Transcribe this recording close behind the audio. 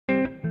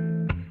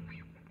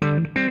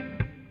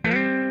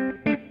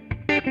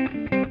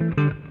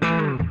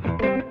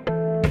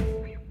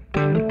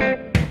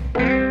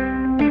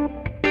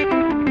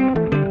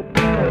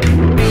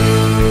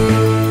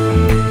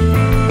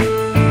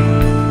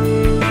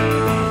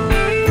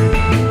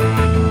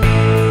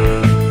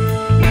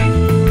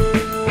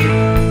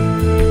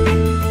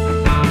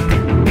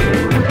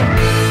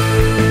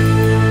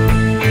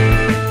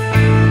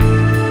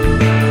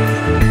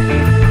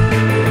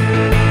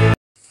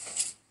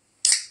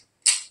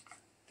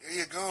There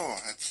you go.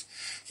 That's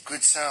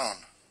good sound.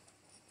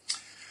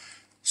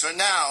 So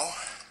now,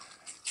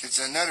 it's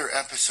another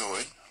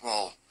episode,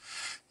 well,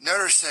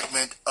 another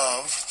segment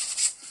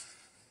of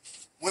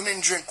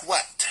Women Drink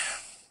What.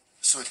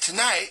 So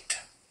tonight,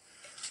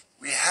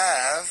 we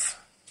have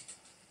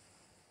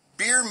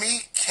Beer Me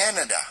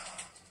Canada.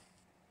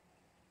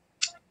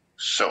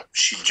 So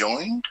she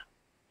joined,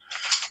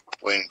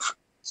 waiting for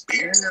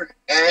beer,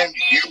 and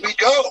here we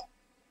go.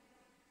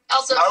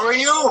 Also, how are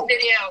you?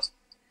 Video.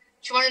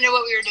 She wanted to know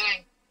what we were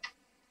doing.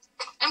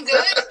 I'm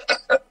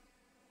good.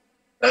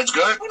 That's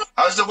good.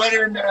 How's the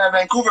weather in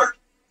Vancouver?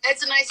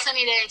 It's a nice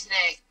sunny day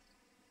today.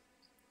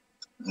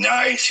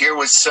 Nice. Here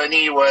was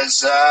sunny.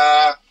 Was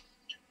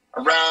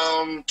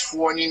around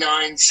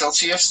 29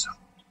 Celsius.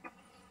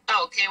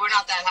 Oh, okay. We're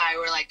not that high.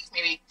 We're like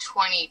maybe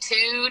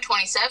 22,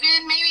 27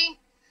 maybe.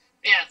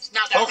 Yeah, it's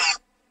not that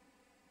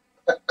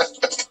high.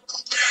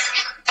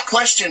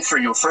 Question for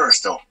you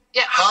first, though.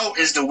 Yeah. How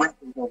is the winter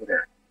over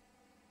there?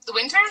 The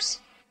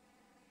winters?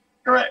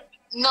 Correct.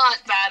 Not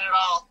bad at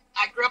all.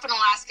 I grew up in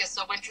Alaska,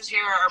 so winters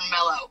here are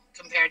mellow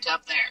compared to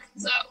up there.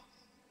 So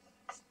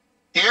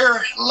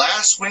here,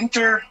 last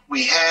winter,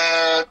 we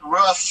had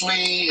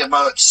roughly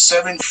about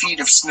 7 feet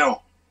of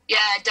snow. Yeah,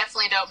 I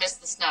definitely don't miss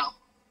the snow.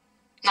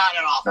 Not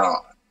at all.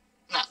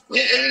 No.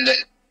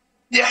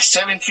 Yeah,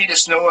 7 feet of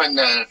snow, and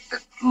the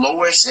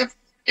lowest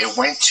it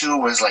went to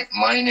was like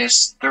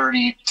minus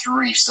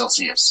 33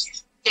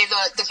 Celsius. Okay,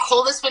 the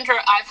coldest winter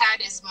I've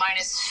had is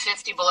minus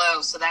 50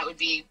 below, so that would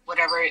be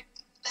whatever, I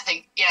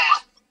think, yeah.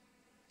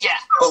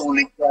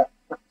 Holy crap.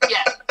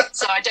 Yeah,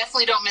 so I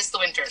definitely don't miss the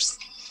winters.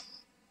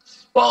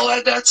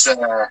 Well, that's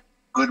a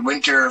good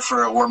winter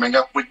for warming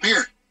up with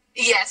beer.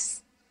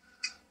 Yes.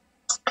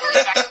 Well,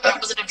 in fact, I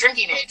wasn't of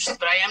drinking age,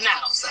 but I am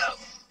now, so.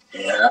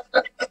 Yeah.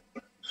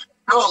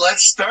 So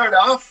let's start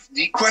off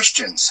the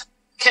questions.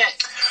 Okay.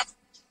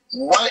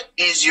 What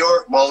is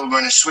your, well, we're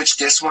going to switch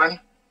this one.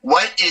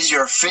 What is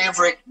your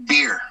favorite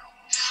beer?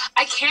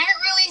 I can't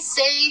really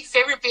say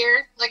favorite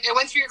beer. Like, I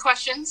went through your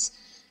questions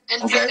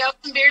and picked out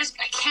some beers.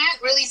 I can't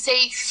really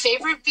say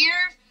favorite beer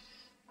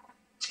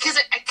because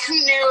I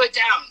couldn't narrow it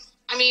down.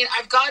 I mean,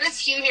 I've got a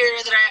few here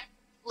that I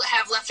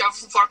have left over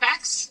from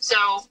 4-packs, so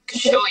I can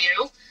show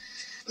you.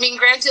 I mean,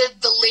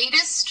 granted, the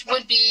latest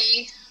would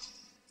be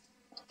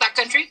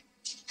Backcountry,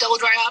 Double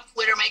Dry Hop,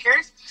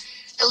 Widowmaker.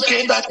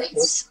 Okay,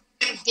 Backcountry.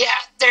 Yeah,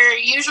 their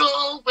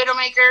usual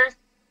Widowmaker,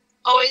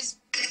 always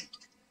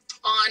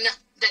on,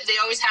 they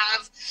always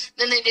have.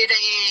 Then they did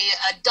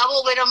a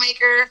double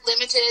Widowmaker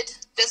limited,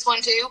 this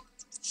one too.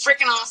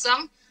 Freaking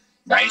awesome.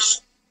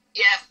 Nice.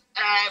 Yeah,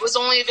 it was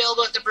only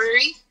available at the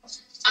brewery.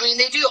 I mean,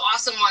 they do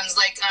awesome ones.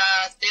 Like,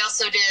 they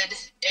also did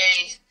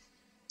a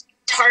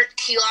tart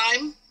key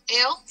lime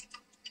ale.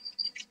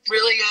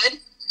 Really good.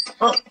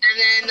 Oh.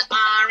 And then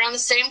around the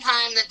same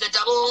time that the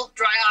double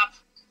dry hop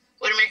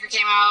Widowmaker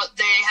came out,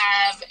 they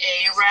have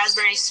a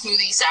raspberry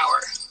smoothie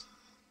sour.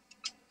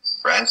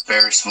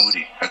 Raspberry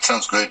smoothie. That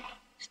sounds good.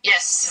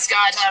 Yes, it's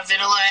got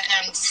vanilla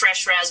and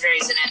fresh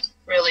raspberries in it.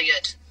 Really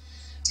good.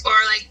 Or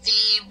like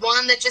the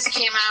one that just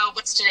came out,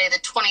 what's today, the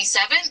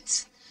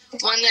 27th?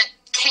 One that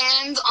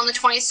canned on the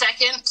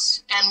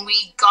 22nd, and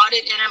we got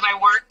it in at my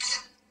work,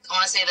 I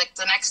want to say like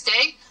the next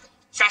day.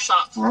 Fresh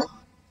hop. Mm-hmm.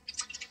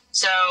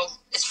 So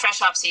it's fresh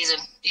hop season.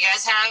 Do you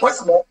guys have?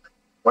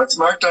 What's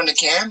marked on the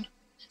can?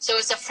 So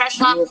it's a fresh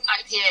hop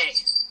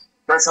IPA.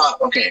 Fresh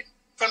hop, okay.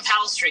 From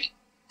Powell Street.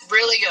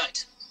 Really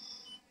good.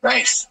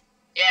 Nice.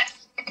 Yeah.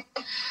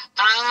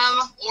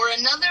 Or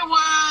another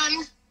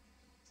one.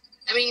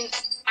 I mean,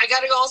 I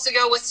gotta also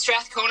go with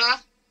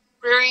Strathcona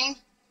Brewing.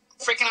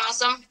 Freaking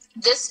awesome.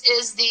 This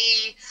is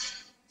the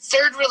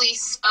third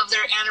release of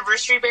their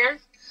anniversary beer.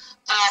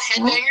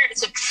 Headbanger. Mm-hmm.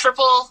 It's a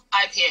triple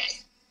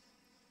IPA.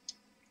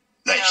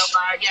 Nice. So,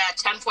 yeah,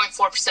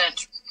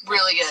 10.4%.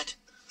 Really good.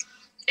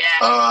 Yeah.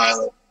 I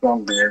like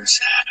strong beers.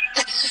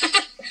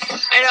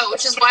 I know,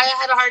 which is why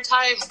I had a hard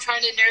time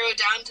trying to narrow it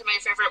down to my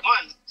favorite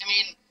one. I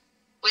mean,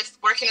 with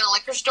working in a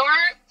liquor store,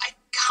 I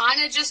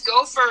kind of just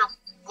go for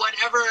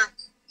whatever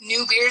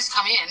new beers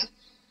come in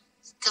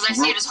because I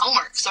see it as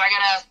homework. So I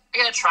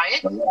gotta try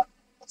it.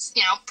 It's,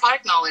 you know,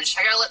 product knowledge.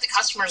 I gotta let the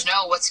customers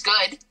know what's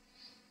good.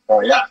 Oh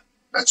yeah,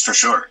 that's for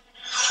sure.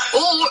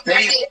 Oh,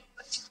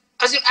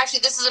 actually,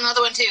 this is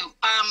another one too.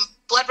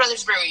 Blood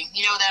Brothers Brewing,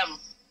 you know them.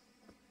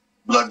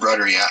 Blood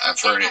Brother, yeah, I've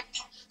heard it.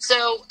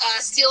 So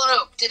Steel and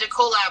Oak did a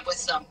collab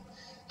with them.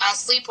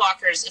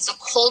 Sleepwalkers, it's a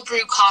cold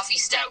brew coffee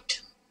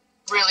stout.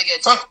 Really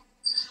good too.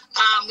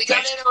 We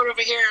got it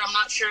over here. I'm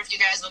not sure if you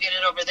guys will get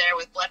it over there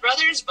with Blood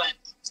Brothers, but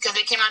it's because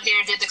they came out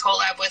here, did the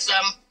collab with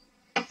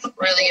them.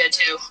 Really good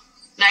too.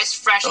 Nice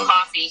fresh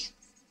coffee.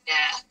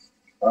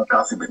 Yeah.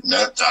 Coffee, but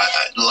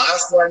the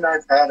last one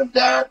I've had of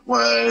that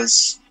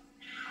was,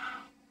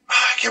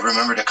 I can't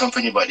remember the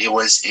company, but it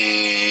was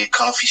a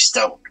coffee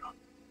stout,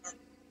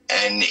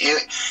 and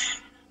it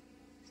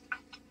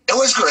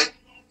was good.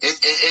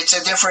 It's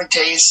a different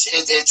taste.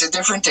 It's a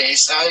different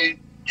taste.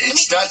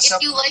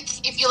 If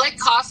you like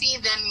coffee,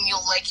 then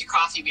you'll like your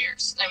coffee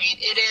beers. I mean,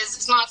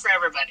 it's not for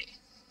everybody.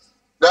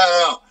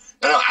 No.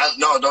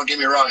 No, don't get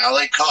me wrong. I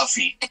like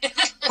coffee,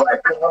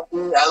 but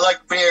I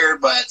like beer.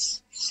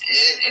 But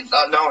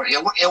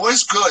it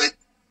was good,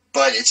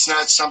 but it's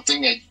not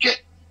something that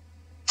get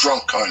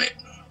drunk on it.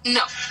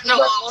 No.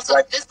 Also,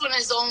 this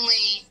one's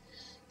only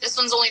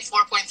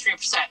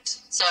 4.3%,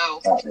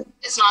 so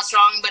it's not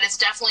strong, but it's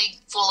definitely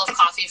full of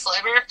coffee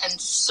flavor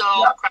and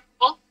so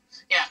incredible.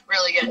 Yeah,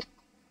 really good.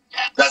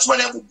 Yeah, that's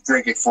what I would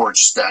drink it for,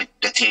 just the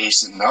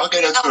taste. And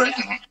okay, that's good.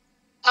 Yeah.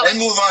 Then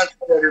move on to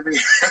another beer.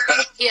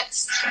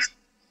 Yes.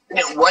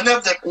 One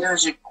of the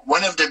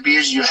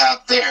beers you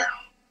have there.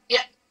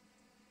 Yeah.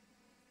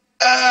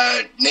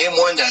 Name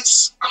one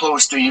that's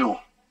close to you.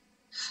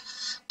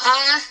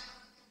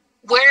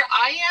 Where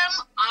I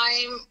am,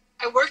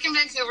 I work in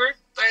Vancouver,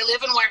 but I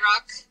live in White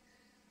Rock.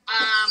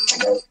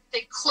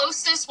 The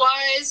closest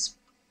wise,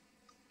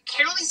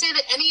 can't really say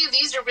that any of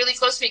these are really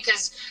close to me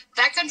because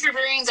Backcountry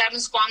Brewing's out in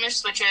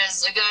Squamish, which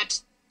is a good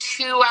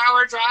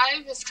 2-hour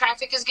drive if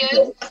traffic is good.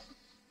 Okay.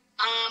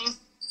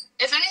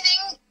 If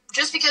anything,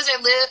 just because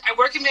I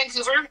work in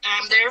Vancouver and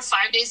I'm there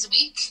 5 days a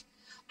week,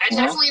 I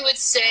definitely would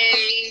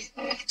say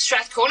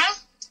Strathcona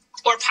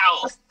or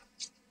Powell.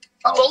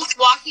 Both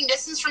walking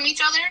distance from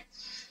each other.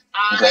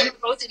 They're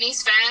both in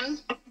East Van.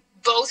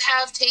 Both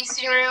have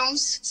tasting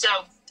rooms, so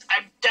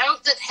I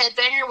doubt that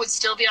Headbanger would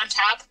still be on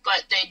tap,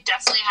 but they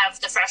definitely have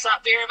the Fresh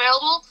Hop beer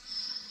available.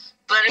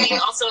 But I mean,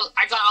 also,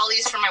 I got all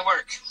these from my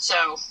work,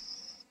 so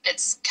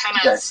it's kind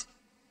of,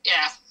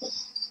 yeah.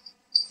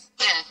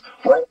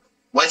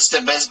 What's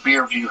the best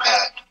beer you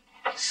had?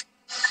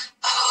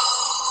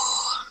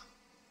 Oh,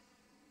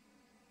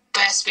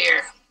 best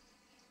beer.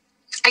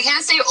 I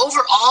can't say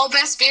overall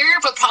best beer,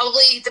 but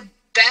probably the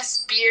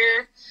best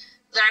beer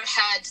that I've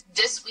had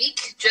this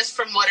week, just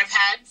from what I've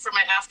had for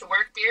my after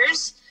work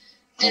beers,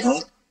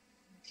 is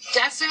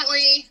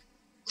definitely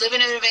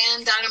Living in a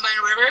Van down by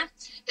a river.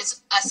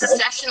 It's a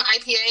session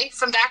IPA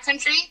from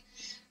Backcountry.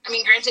 I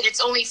mean, granted, it's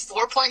only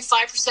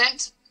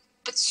 4.5%,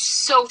 but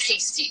so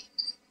tasty.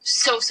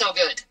 So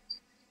good.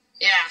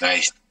 Yeah.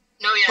 Nice.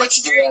 No, yeah,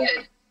 it's very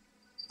good.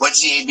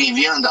 What's the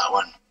ABV on that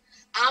one?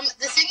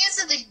 The thing is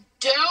that they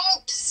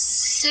don't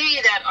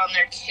say that on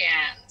their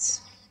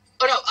cans.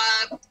 Oh,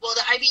 no. Well,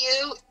 the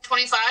IBU,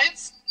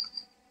 25.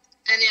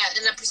 And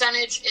the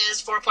percentage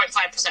is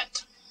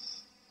 4.5%.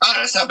 Oh,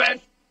 that's not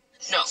bad.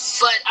 No,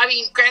 but, I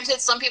mean,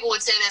 granted, some people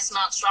would say that it's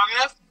not strong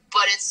enough,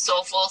 but it's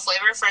so full of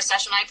flavor for a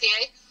session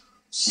IPA.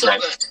 So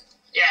good.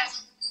 Yeah.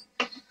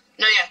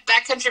 No, yeah.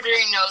 Backcountry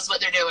Brewing knows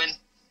what they're doing.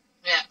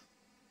 Yeah.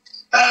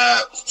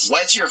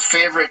 What's your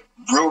favorite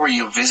brewery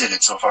you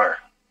visited so far?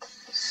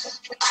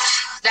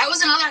 That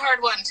was another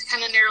hard one to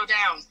kind of narrow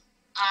down.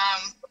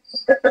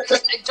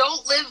 I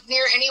don't live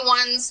near any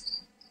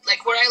ones,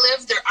 like where I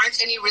live, there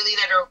aren't any really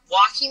that are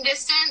walking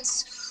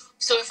distance.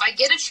 So if I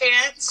get a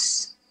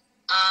chance,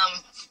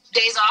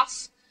 days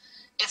off,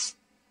 if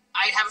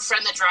I have a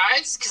friend that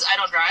drives, because I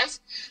don't drive,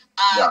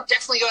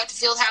 definitely go out to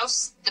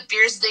Fieldhouse. The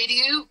beers they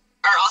do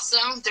are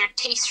awesome. Their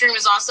taste room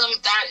is awesome.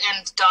 That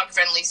and dog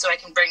friendly, so I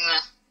can bring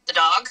the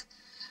dog.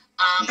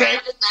 Other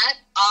than that,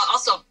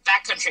 also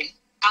Backcountry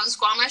out in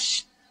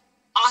Squamish,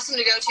 awesome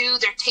to go to.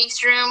 Their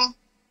taste room,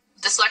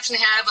 the selection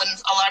they have, and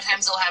a lot of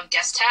times they'll have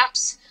guest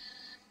taps.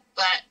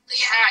 But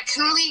yeah, I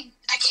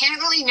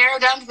can't really narrow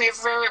down to my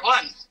favorite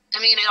one.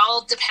 I mean, it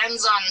all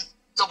depends on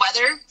the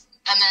weather, and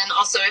then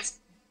also if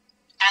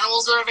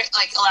animals are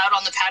like allowed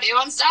on the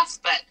patio and stuff.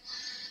 But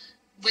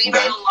we know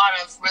a lot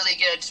of really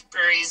good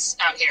breweries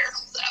out here,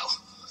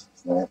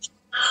 so.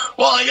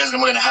 Well, I guess I'm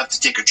going to have to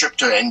take a trip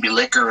to NB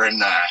Liquor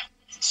and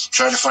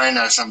try to find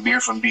some beer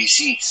from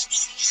BC.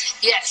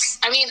 Yes.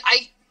 I mean,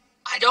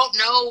 I don't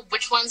know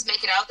which ones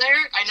make it out there.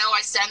 I know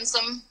I send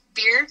some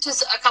beer to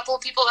a couple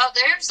of people out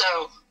there,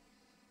 so.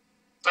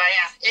 But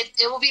yeah,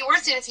 it will be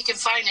worth it if you can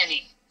find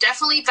any.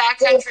 Definitely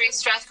Backcountry,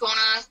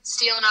 Strathcona,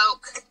 Steel and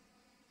Oak.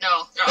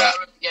 No, they're all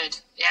really good.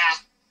 Yeah.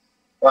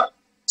 Well,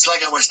 it's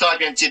like I was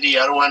talking to the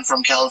other one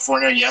from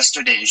California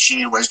yesterday.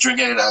 She was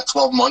drinking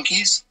 12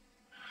 Monkeys.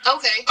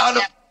 Okay. Out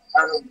of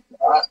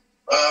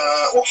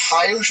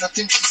Ohio, I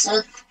think she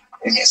said.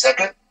 Give me a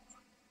second.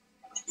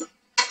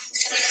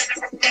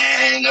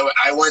 And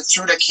I went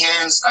through the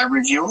cans I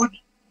reviewed,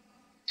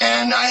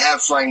 and I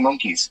have Flying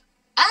Monkeys.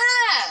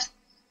 Ah.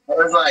 I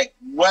was like,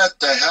 what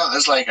the hell? I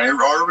was like, I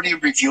already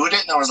reviewed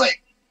it, and I was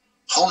like,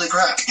 holy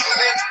crap.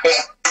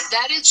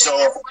 That is the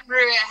one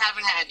brewery I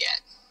haven't had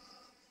yet.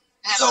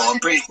 So I'm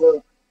pretty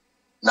sure.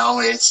 No,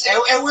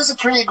 it was a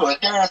pretty good.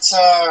 There, it's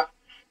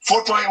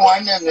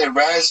 4.1 and the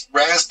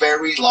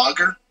raspberry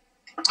lager.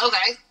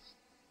 Okay.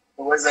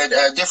 It was a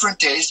different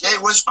taste.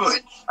 It was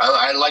good.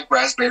 I like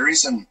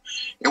raspberries, and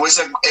it was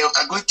a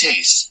good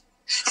taste.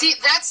 See,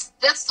 that's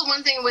the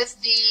one thing with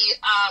the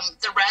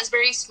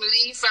raspberry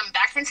smoothie from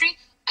Backcountry.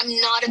 I'm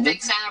not a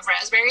big fan of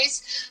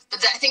raspberries,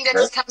 but I think that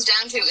just comes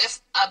down to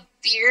if a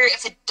beer,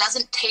 if it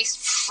doesn't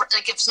taste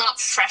like if it's not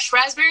fresh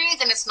raspberry,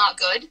 then it's not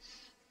good.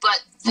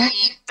 But the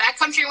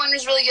Backcountry one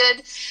was really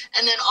good,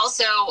 and then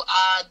also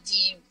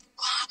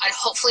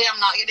hopefully I'm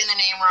not getting the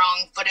name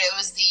wrong, but it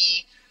was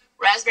the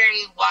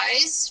Raspberry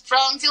Wise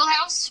from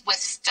Fieldhouse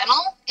with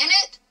fennel in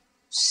it.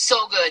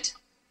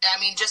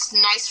 just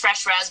nice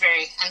fresh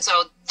raspberry. And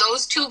so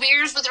those two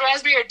beers with the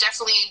raspberry are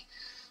definitely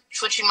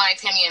switching my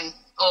opinion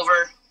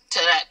over to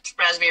that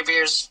raspberry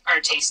beers are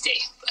tasty.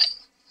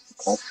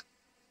 But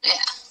yeah.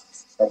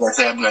 Like I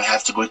said, I'm gonna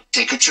have to go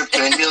take a trip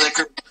to India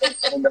Liquor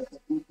and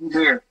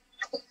beer.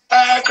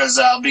 Because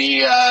I'll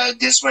be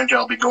this winter.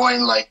 I'll be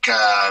going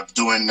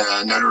doing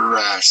another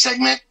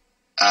segment,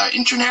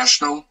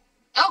 international.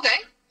 Okay.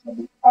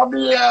 I'll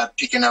be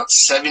picking out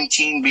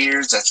 17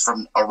 beers that's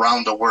from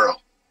around the world,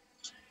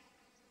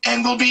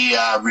 and we'll be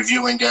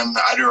reviewing them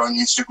either on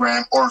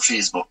Instagram or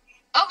Facebook.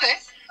 Okay.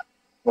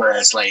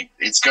 Whereas,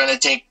 it's gonna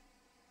take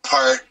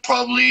part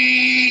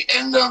probably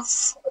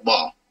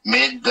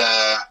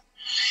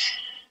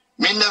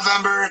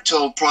mid-November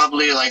till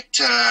probably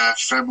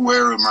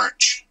February or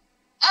March.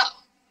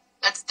 Oh,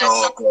 that's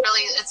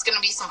really, it's going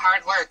to be some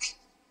hard work.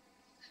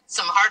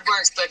 Some hard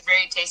work, but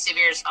very tasty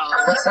beers.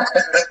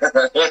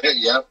 Oh.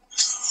 Yep.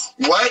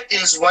 What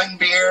is one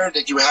beer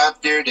that you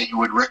have there that you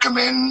would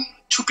recommend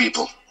to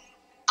people?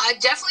 I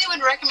definitely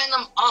would recommend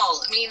them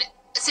all. I mean,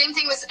 same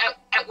thing with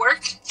at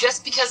work,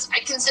 just because I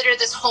consider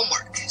this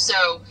homework.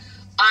 So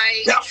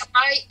I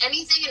try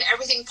anything and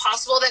everything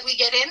possible that we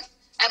get in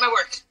at my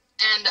work.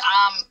 And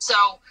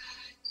so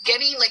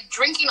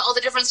drinking all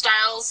the different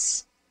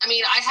styles. I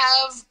mean, I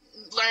have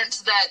learned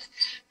that,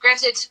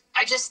 granted,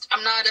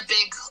 I'm not a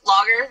big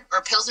lager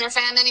or Pilsner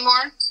fan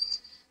anymore.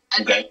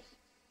 Okay.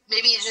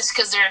 Maybe it's just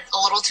because they're a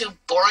little too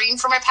boring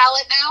for my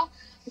palate now.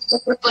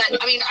 But,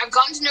 I mean, I've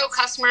gotten to know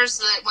customers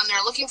that when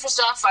they're looking for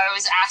stuff, I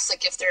always ask,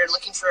 if they're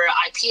looking for an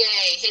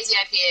IPA, hazy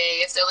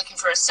IPA, if they're looking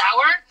for a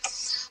sour.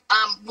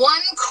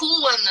 One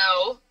cool one,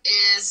 though,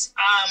 is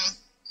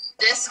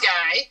this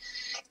guy.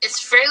 It's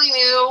fairly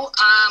new,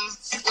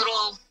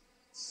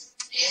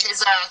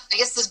 I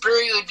guess this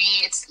brewery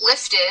it's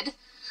Lifted,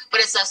 but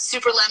it's a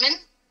super lemon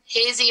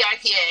hazy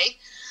IPA.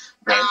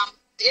 Right.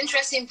 The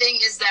interesting thing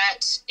is that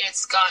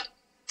it's got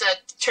the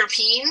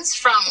terpenes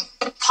from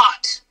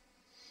pot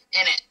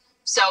in it.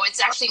 So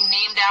it's actually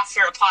named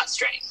after a pot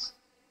strain.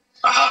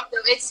 Uh-huh. So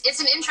it's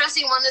an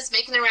interesting one that's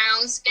making the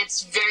rounds.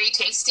 It's very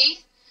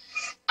tasty.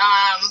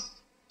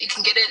 You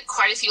can get it at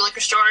quite a few liquor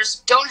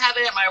stores. Don't have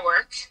it at my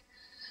work,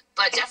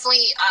 but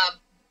definitely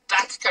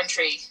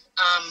backcountry.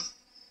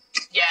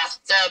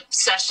 The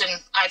Session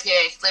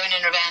IPA, living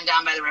in a van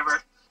down by the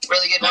river.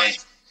 Really good one.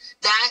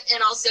 That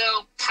and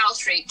also Powell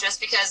Street,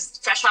 just because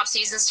fresh hop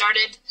season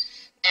started,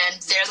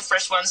 and they're the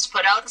first ones to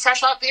put out a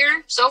fresh hop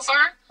beer so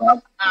far.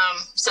 Wow.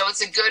 So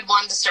it's a good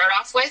one to start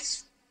off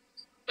with,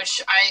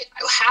 which I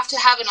have to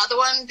have another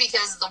one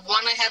because the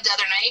one I had the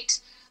other night,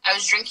 I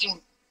was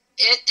drinking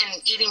it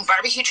and eating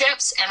barbecue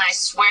chips, and I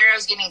swear I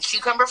was getting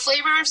cucumber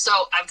flavor,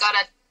 so I've got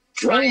to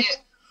try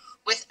it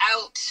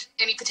without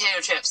any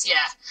potato chips.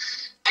 Yeah.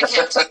 I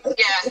kept, I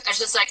was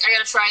just I got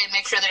to try and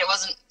make sure that it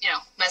wasn't,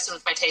 messing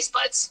with my taste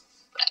buds.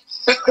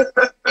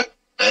 But.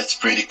 That's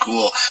pretty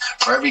cool.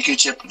 Barbecue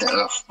chip,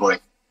 oh boy.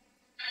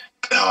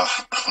 Oh,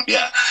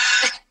 yeah.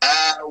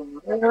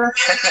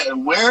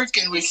 Where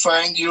can we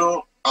find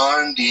you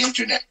on the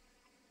internet?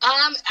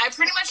 I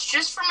pretty much,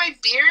 just for my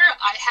beer,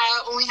 I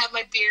only have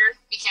my Beer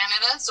Me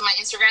Canada, so my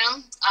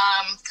Instagram.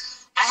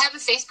 I have a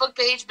Facebook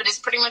page, but it's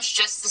pretty much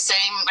just the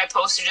same. My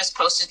posts are just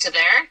posted to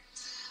there.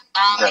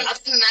 Right.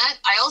 Other than that,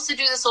 I also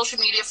do the social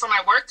media for my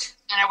work,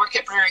 and I work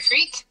at Brewery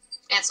Creek.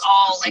 It's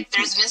all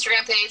there's an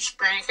Instagram page,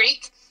 Brewery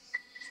Creek,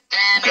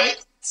 and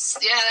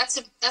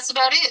that's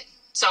about it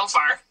so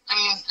far. I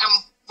mean,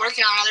 I'm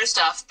working on other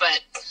stuff,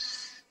 but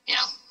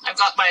I've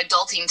got my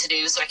adulting to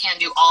do, so I can't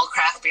do all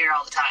craft beer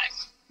all the time.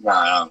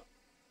 No.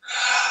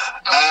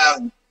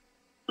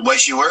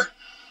 Wish you were?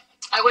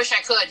 I wish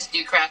I could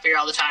do craft beer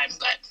all the time,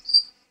 but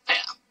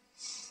yeah.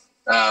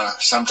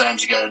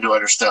 Sometimes you got to do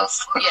other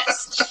stuff.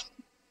 Yes.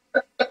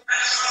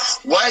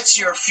 What's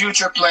your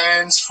future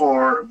plans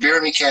for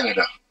Beer Me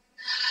Canada?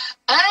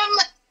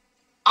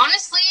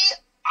 Honestly,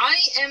 I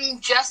am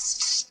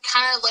just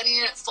kind of letting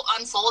it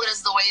unfold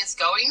as the way it's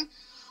going.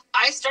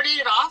 I started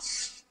it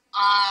off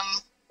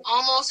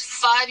almost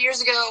 5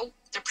 years ago.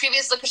 The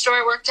previous liquor store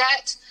I worked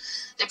at,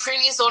 the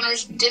previous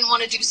owners didn't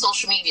want to do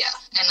social media,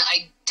 and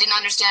I didn't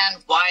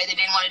understand why they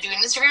didn't want to do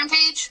an Instagram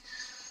page.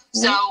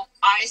 Mm-hmm. So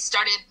I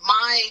started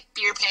my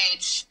beer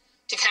page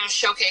to kind of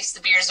showcase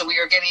the beers that we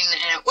were getting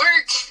in at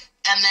work.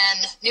 And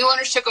then new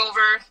owners took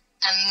over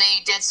and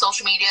they did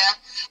social media,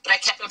 but I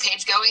kept my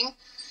page going.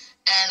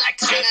 And I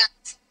kind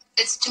of,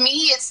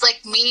 it's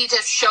like me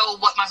to show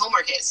what my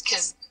homework is,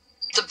 because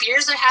the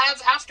beers I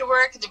have after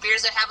work, the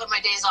beers I have on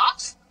my days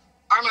off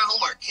are my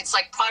homework. It's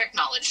like product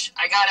knowledge.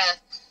 I gotta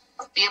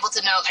be able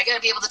to know, I gotta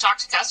be able to talk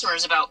to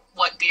customers about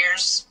what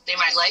beers they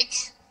might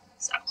like.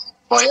 So.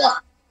 Oh yeah.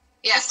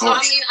 Yeah, so I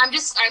mean, I'm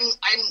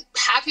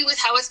happy with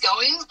how it's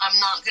going. I'm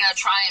not gonna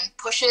try and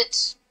push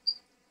it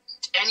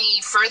any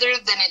further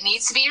than it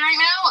needs to be right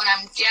now, and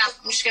I'm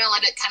just gonna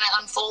let it kind of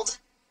unfold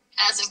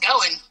as it's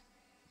going,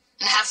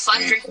 and have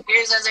fun drinking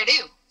beers as I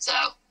do.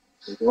 So.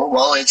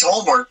 Well, it's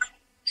homework.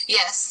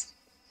 Yes,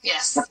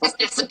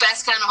 it's the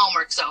best kind of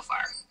homework so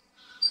far.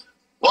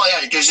 Well,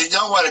 yeah, because you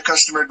don't want a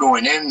customer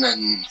going in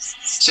and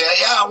say,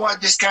 yeah, I want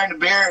this kind of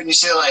beer. And you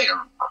say, like,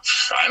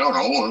 I don't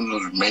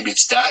know, maybe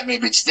it's that,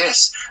 maybe it's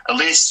this. At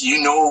least you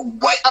know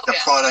what the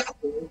product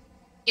is.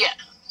 Yeah,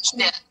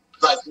 yeah.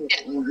 Like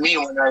me,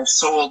 when I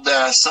sold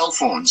cell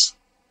phones,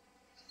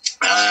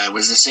 it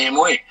was the same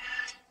way.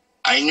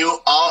 I knew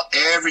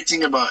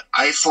everything about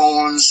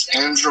iPhones,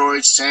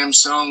 Android,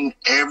 Samsung,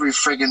 every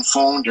friggin'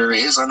 phone there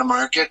is on the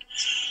market.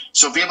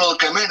 So people will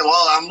come in,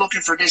 well, I'm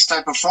looking for this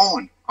type of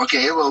phone.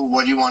 Okay, well,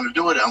 what do you want to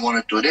do with it? I want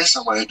to do this,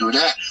 I want to do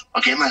that.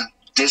 Okay, man,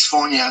 this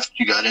phone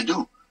you got to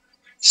do.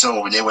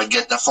 So they would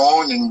get the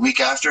phone, and a week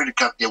after,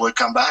 they would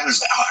come back and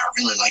was like, oh, I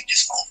really like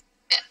this phone.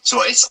 Yeah.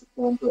 So it's the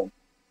same thing.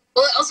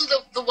 Well, also,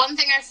 the one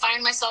thing I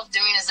find myself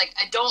doing is, like,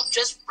 I don't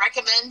just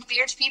recommend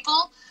beer to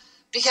people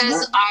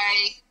because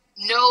I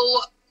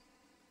know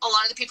a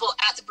lot of the people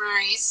at the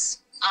breweries,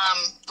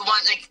 the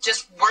one, like,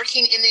 just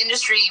working in the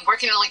industry,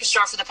 working in a liquor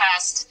store for the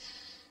past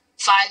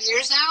 5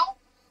 years now,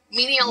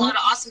 meeting a lot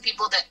of awesome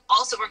people that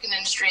also work in the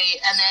industry,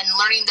 and then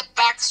learning the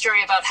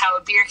backstory about how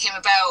a beer came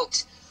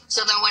about.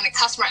 So then when a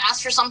customer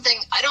asks for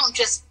something, I don't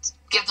just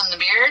give them the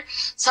beer.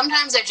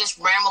 Sometimes I just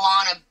ramble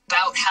on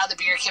about how the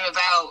beer came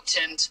about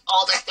and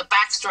all the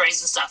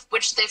backstories and stuff,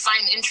 which they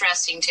find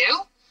interesting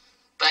too.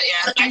 But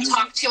yeah, I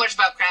talk too much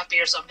about craft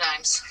beer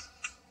sometimes.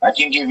 I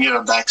can give you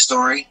a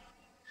backstory.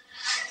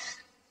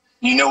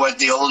 You know what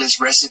the oldest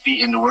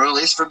recipe in the world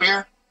is for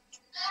beer?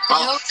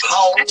 Well,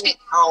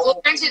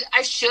 granted,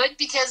 I should,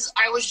 because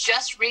I was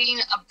just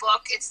reading a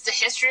book. It's the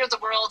history of the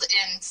world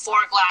in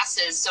 4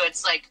 glasses. So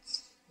it's like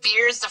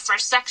beer's the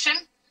first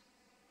section.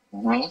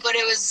 But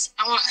it was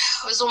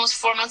almost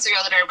 4 months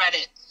ago that I read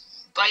it.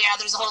 But yeah,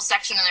 there's a whole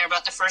section in there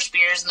about the first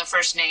beers and the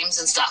first names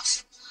and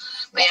stuff.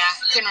 But yeah,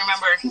 couldn't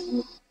remember.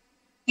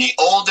 The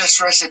oldest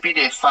recipe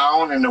they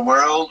found in the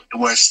world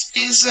is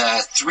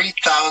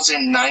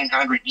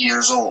 3,900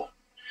 years old.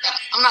 Yeah,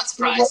 I'm not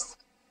surprised.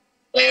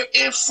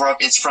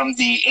 It's from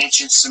the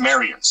ancient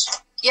Sumerians.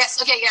 Yes.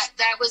 Okay. Yeah.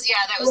 That was the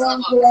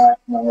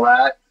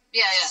book.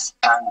 Yeah.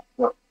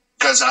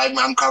 Because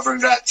I'm covering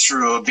that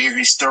through Beer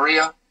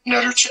Historia,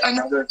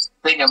 another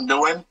thing I'm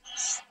doing,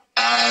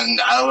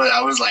 and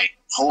I was like,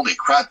 holy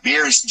crap!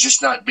 Beer is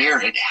just not beer;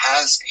 it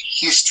has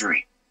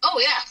history. Oh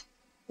yeah.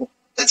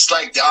 It's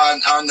like out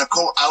of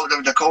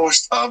the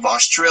coast of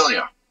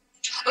Australia.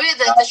 Oh yeah,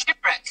 the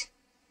shipwreck.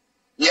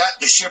 Yeah,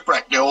 the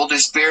shipwreck, the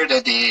oldest beer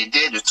that they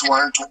did, it's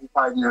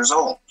 225 years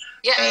old.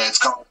 Yeah. It's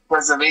called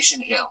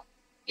Preservation Ale.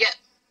 Yeah.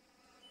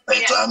 I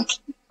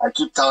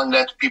keep telling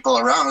that to people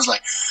around. I was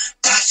like,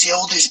 that's the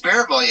oldest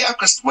beer. Well, yeah,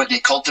 because when they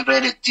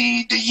cultivated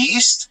the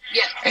yeast,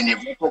 and they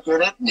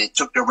replicated it, and they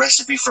took the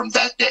recipe from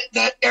that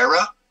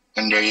era,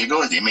 and there you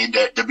go. They made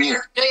the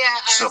beer. Oh,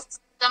 yeah.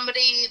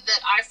 Somebody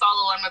that I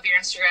follow on my beer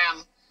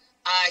Instagram,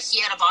 he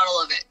had a bottle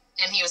of it,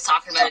 and he was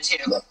talking about it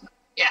too.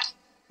 Yeah.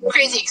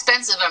 Crazy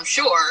expensive, I'm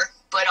sure,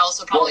 but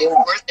also probably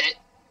worth it.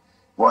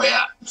 Well,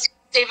 yeah.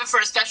 Save it for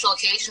a special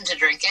occasion to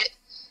drink it.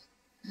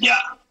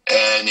 Yeah,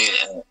 and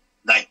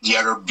like the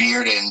other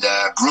beer and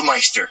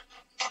Brewmeister,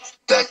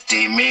 that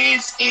they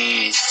made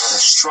the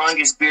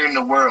strongest beer in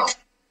the world,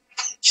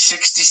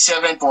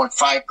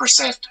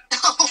 67.5%.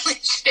 Holy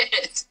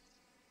shit!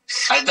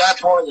 At that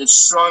point, it's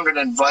stronger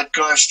than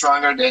vodka,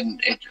 stronger than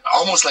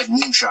almost like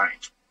moonshine.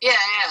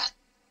 Yeah.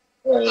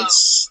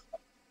 It's.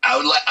 I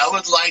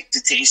would like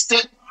to taste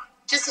it.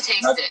 Just to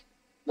taste it.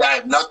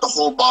 Yeah, not the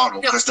whole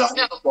bottle, because the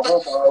whole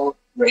bottle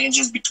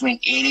ranges between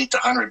 $80 to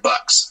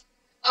 $100.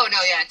 Oh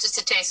no, yeah, just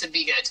to taste would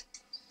be good.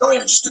 Oh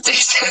yeah, just to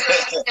taste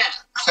it.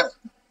 Yeah.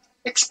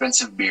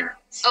 Expensive beer.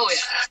 Oh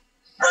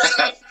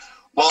yeah.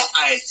 Well,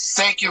 I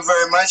thank you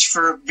very much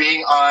for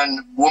being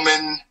on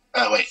Woman.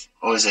 Wait,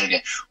 what was it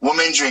again?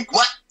 Woman Drink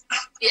What?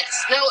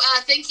 Yes. No.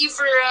 Thank you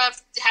for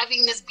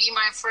having this be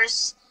my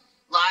first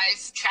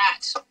live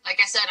chat. Like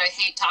I said, I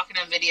hate talking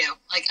on video.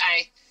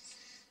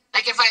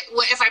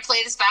 If I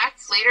play this back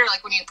later,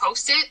 like when you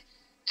post it,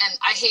 and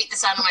I hate the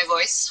sound of my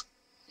voice,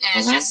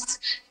 and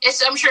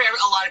I'm sure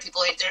a lot of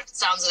people hate the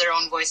sounds of their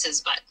own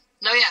voices, but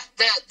no, yeah,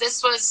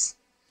 this was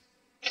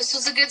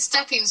a good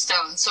stepping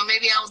stone, so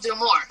maybe I'll do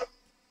more.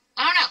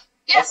 I don't know.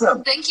 Yeah,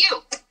 awesome. Thank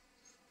you.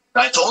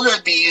 I told you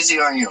it'd be easy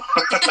on you.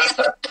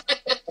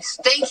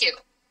 Thank you.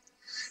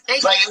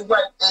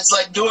 It's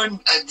like doing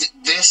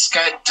this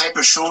type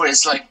of show.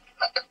 It's like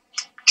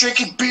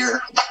drinking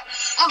beer,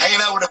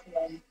 hanging out with a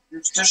friend,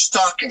 just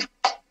talking.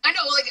 I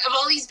know, like, of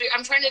all these beers,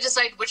 I'm trying to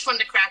decide which one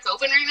to crack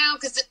open right now,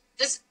 because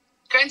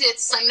granted,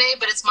 it's Sunday,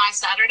 but it's my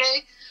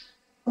Saturday.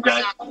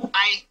 Okay. So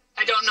I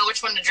don't know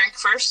which one to drink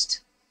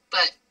first,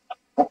 but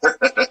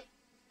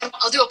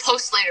I'll do a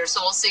post later,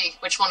 so we'll see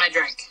which one I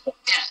drink.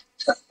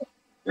 Yeah.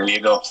 There you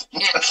go.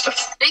 Yeah.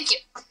 Thank you.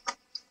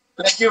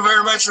 Thank you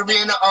very much for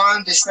being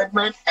on this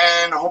segment,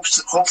 and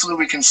hopefully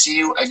we can see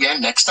you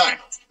again next time.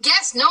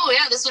 Yes,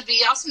 this would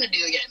be awesome to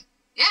do again.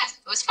 Yeah,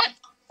 it was fun.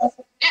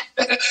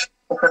 Yeah.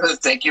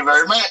 Thank you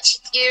very much.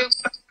 Thank you.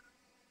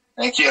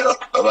 Thank you.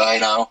 Bye-bye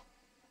now.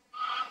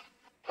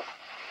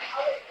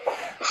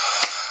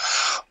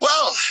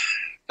 Well,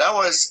 that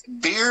was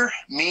Beer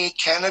Me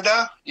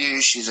Canada.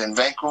 She's in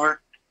Vancouver,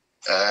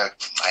 I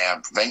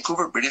am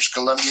Vancouver, British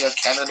Columbia,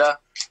 Canada.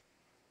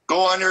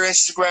 Go on her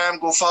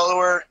Instagram, go follow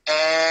her.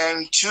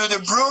 And to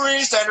the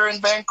breweries that are in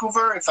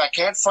Vancouver, if I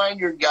can't find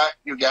you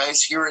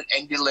guys here at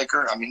Indie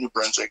Liquor, I'm in New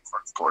Brunswick,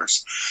 of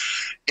course.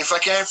 If I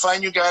can't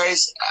find you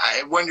guys,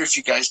 I wonder if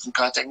you guys can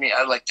contact me.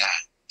 I'd like to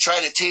try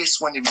to taste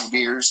one of your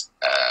beers.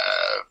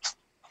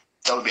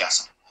 That would be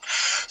awesome.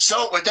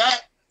 So with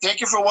that,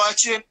 thank you for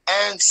watching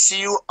and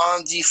see you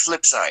on the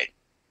flip side.